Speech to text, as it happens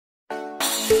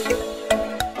Dito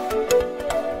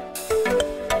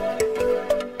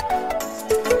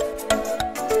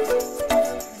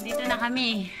na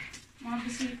kami. Mga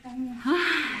bisita mo.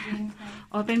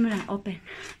 Open mo na, open.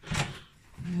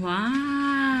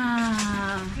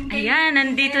 Wow! Ayan,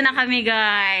 nandito na kami,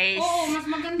 guys. Oo, mas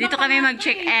maganda. Dito kami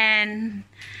mag-check-in.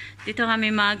 Dito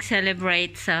kami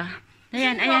mag-celebrate sa...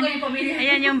 Ayan, ayan.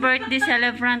 Ayan yung birthday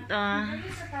celebrant, oh.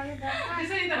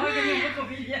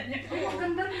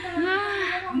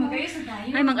 Mag-ayos na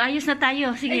tayo. Ay, mag-ayos na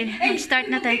tayo. Sige,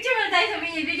 mag-start na tayo. Picture na tayo sa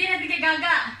mini. Bigyan natin kay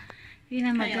Gaga. Sige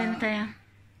na, mag-ano tayo.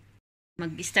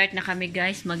 Mag-start na kami,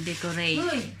 guys. Mag-decorate.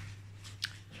 Uy.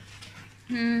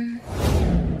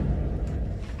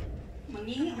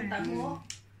 Mangingi ang tamo.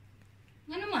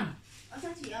 Ano man?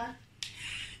 Asan siya?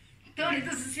 Ito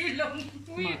dito sa silong.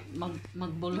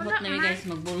 Magbulhot na yun, guys.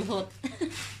 Magbulhot.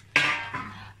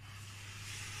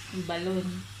 Yung balon.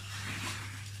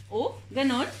 Oh,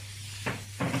 ganon?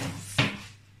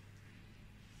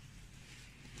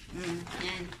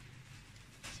 Yan.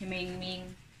 Si Ming Ming.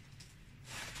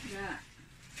 Yeah.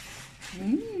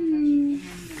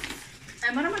 Ay,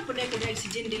 maraman po na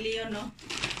si Jen De Leon, no?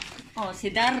 Oh,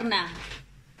 si Darna.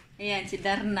 Ayan, si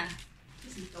Darna.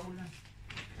 Ito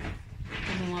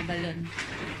Mga balon.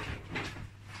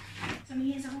 sa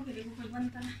mihis ako, pwede ko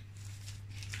pagbanta na.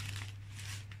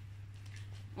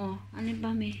 Oh, ano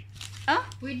ba, may? Ah?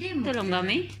 Pwede mo. Tulong ba,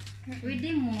 may?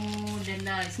 Pwede mo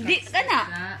dala. Hindi,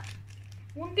 gana.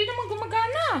 Hindi naman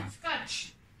gumagana.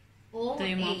 Scotch! Oh, Ito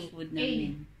yung mga food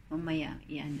namin. Mamaya,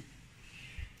 yan.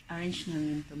 Arrange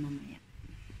namin ito mamaya.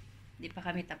 Hindi pa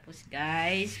kami tapos,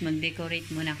 guys. Mag-decorate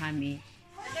muna kami.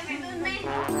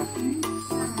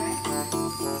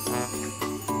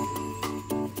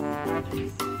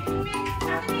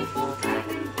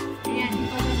 Ayan.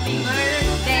 Happy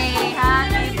birthday!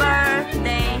 Happy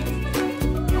birthday!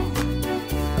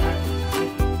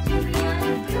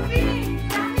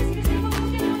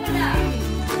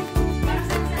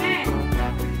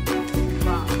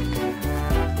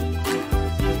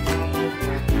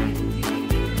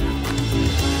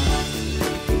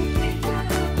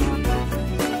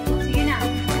 Sige na.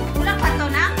 Kulang pa to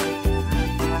na?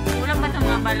 Kulang pa to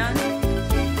mga balon?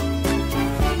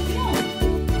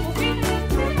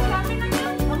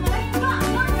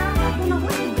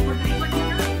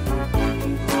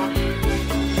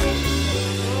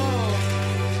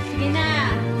 Sige na.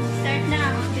 Start na.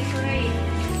 Mag-decorate.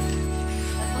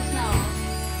 Tapos na, oh.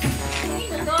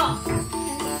 Ito to.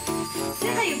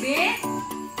 Sino kayo, be?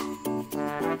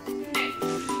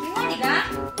 Tingnan ka?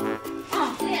 Oh,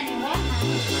 ayan mo.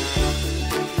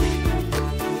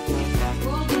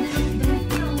 Oh, ganun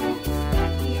yun.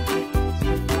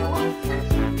 Oh,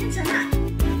 pinsa na.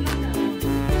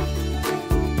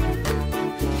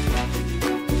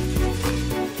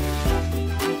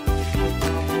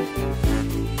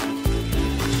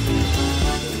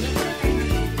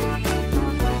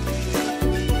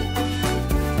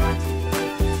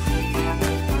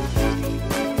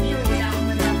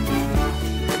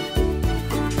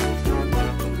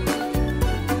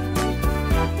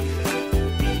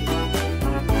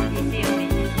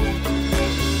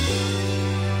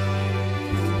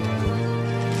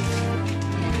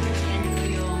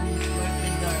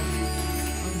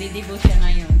 Didibo siya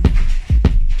ngayon.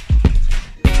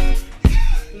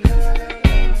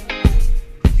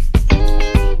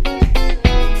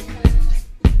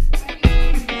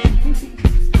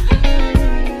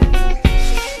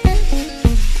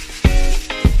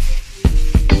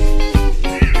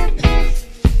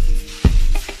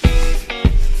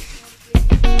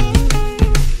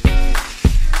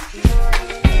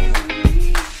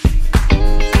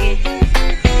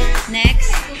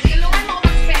 Next.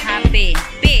 Happy.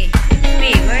 P.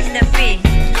 Where's the P?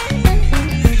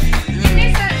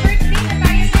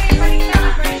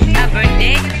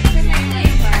 Birthday?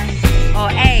 Oh,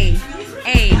 A.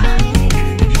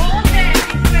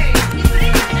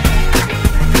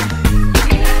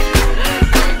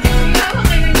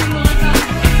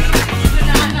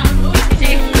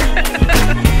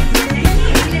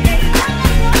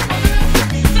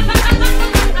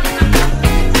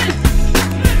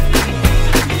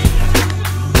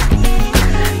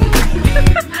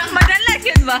 Madalas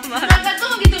yun ba?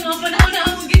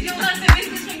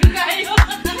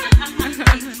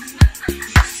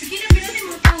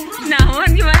 Naman,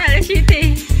 gimana alas ito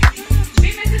eh.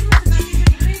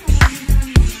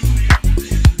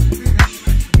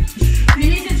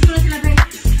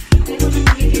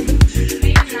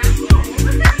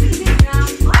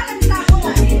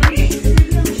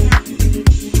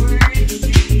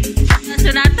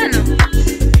 Nasunatan, no?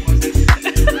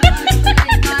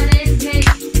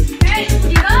 Hey,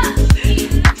 diba?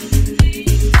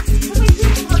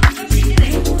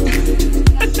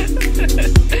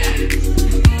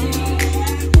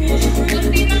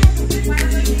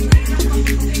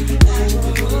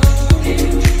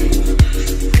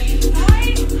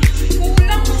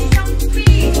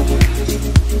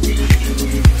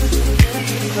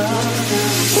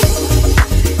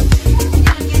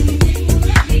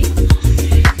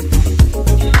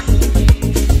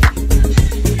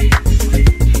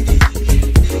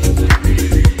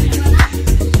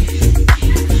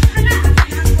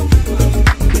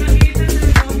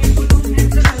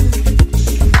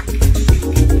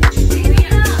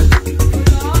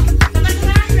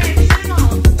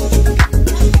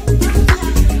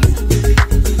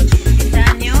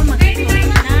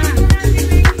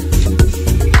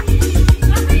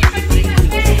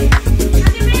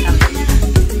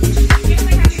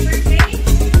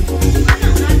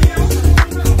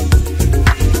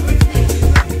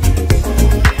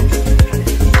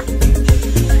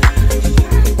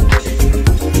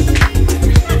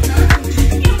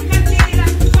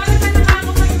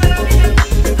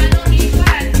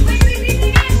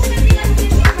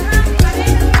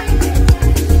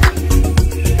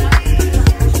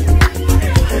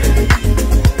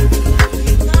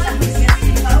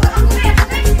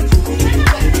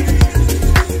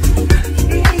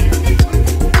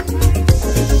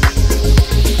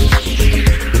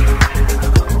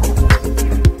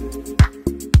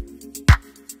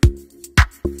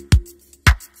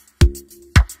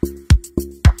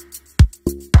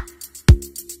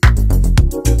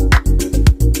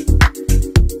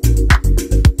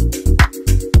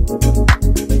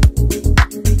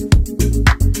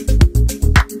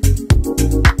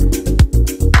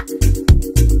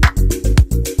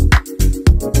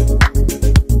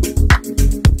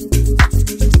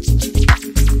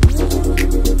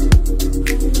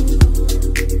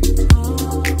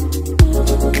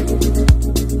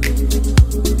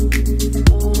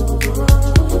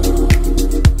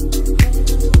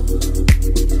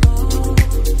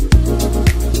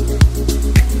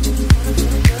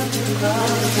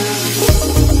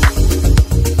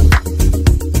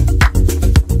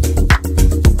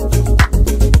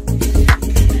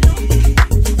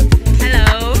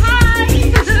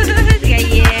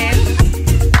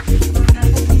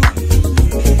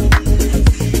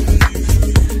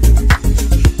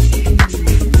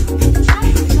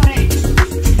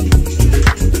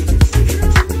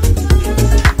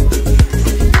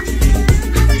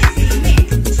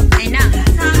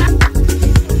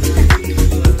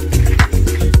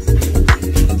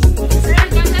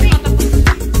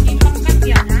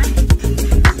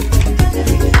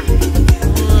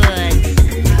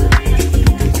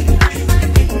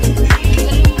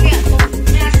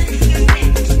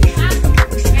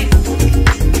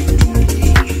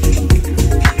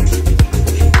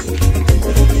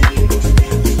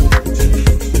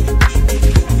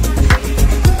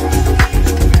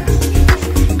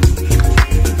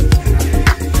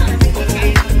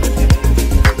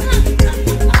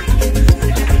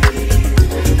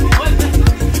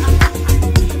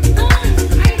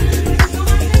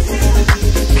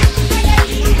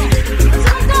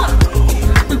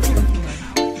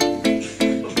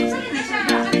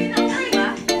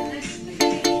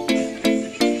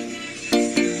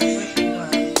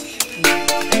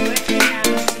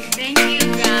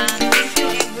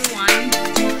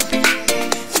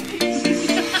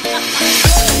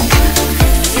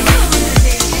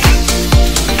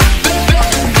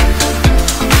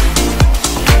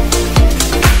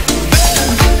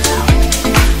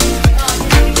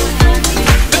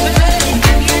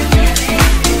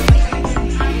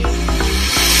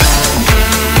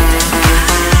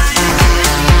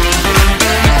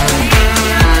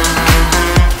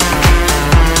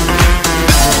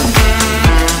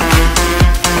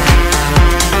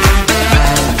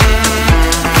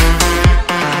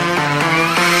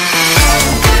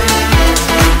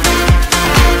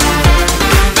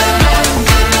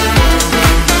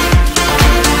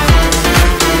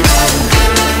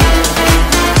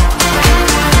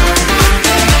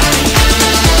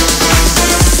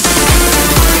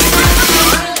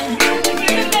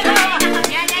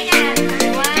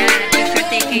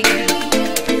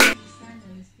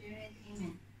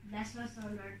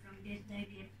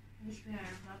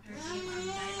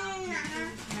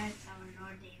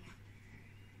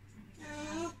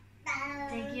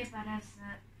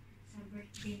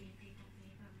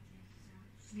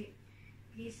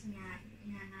 please nga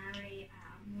naray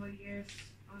more years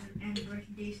and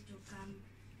birthdays to come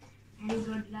and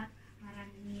good luck para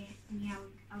niya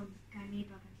kani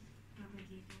Papa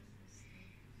Jesus.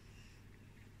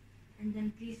 And then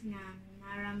please nga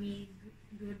narami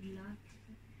good luck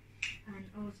and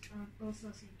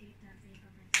also si Tita Faye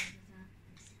Papa Jesus.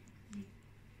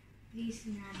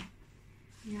 Please nga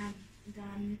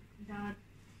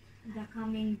the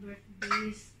coming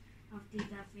birthdays of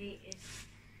Tita Faye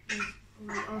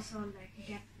will also like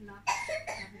get luck.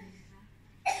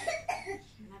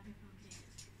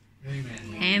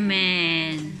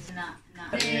 Amen.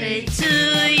 Birthday to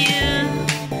you.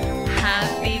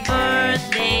 Happy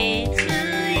birthday to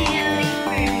you.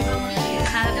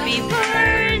 Happy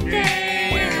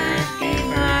birthday. Happy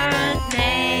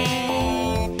birthday.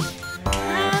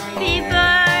 Happy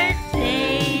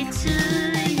birthday to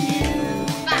you.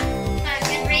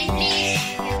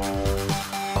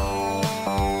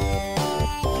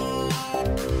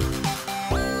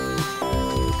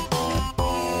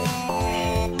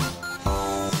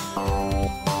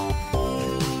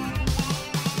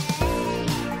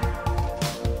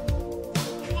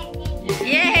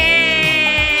 Yay!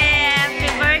 Happy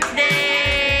birthday!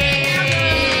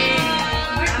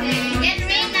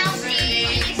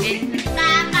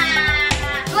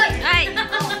 Ay!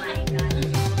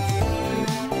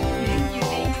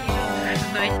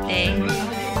 Happy birthday.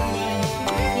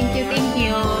 Thank you, thank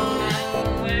you.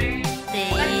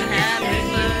 Happy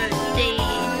birthday.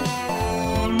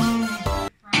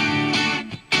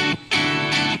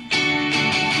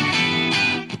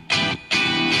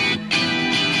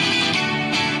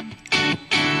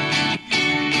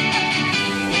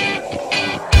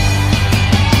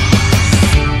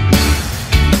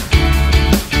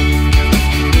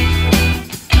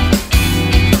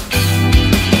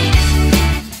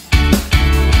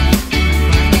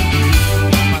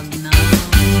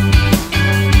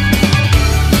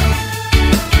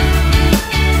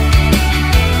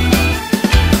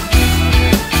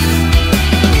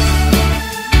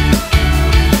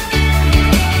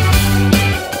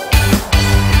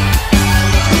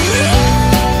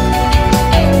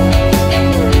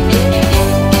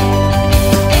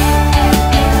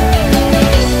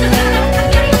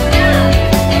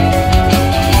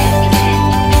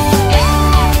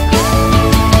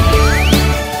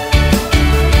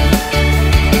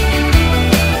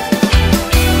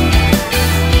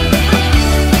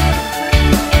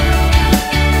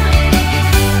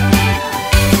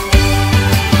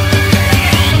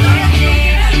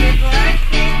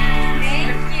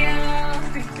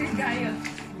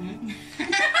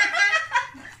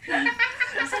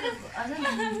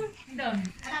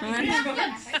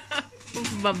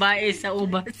 Babae sa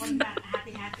ubas.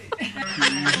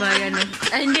 Bayan.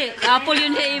 Ay, hindi. Apple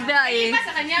yun sa iba eh.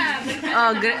 Sa kanya. Oh,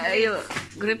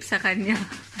 grip sa kanya.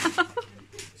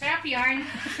 Sarap yarn.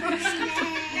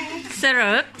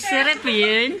 Sarap? Sarap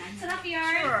yun? Sarap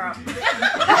yarn.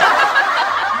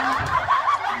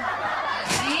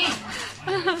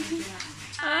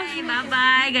 Ay,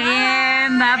 bye-bye,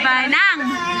 Gayem. Bye-bye, Nang.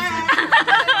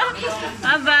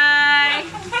 Bye-bye.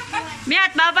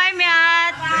 Miat, bye-bye,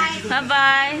 Miat.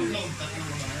 Bye-bye.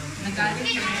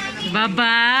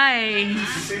 Bye-bye.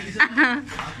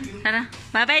 Tara.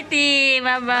 Bye-bye, Ti.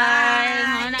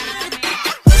 Bye-bye.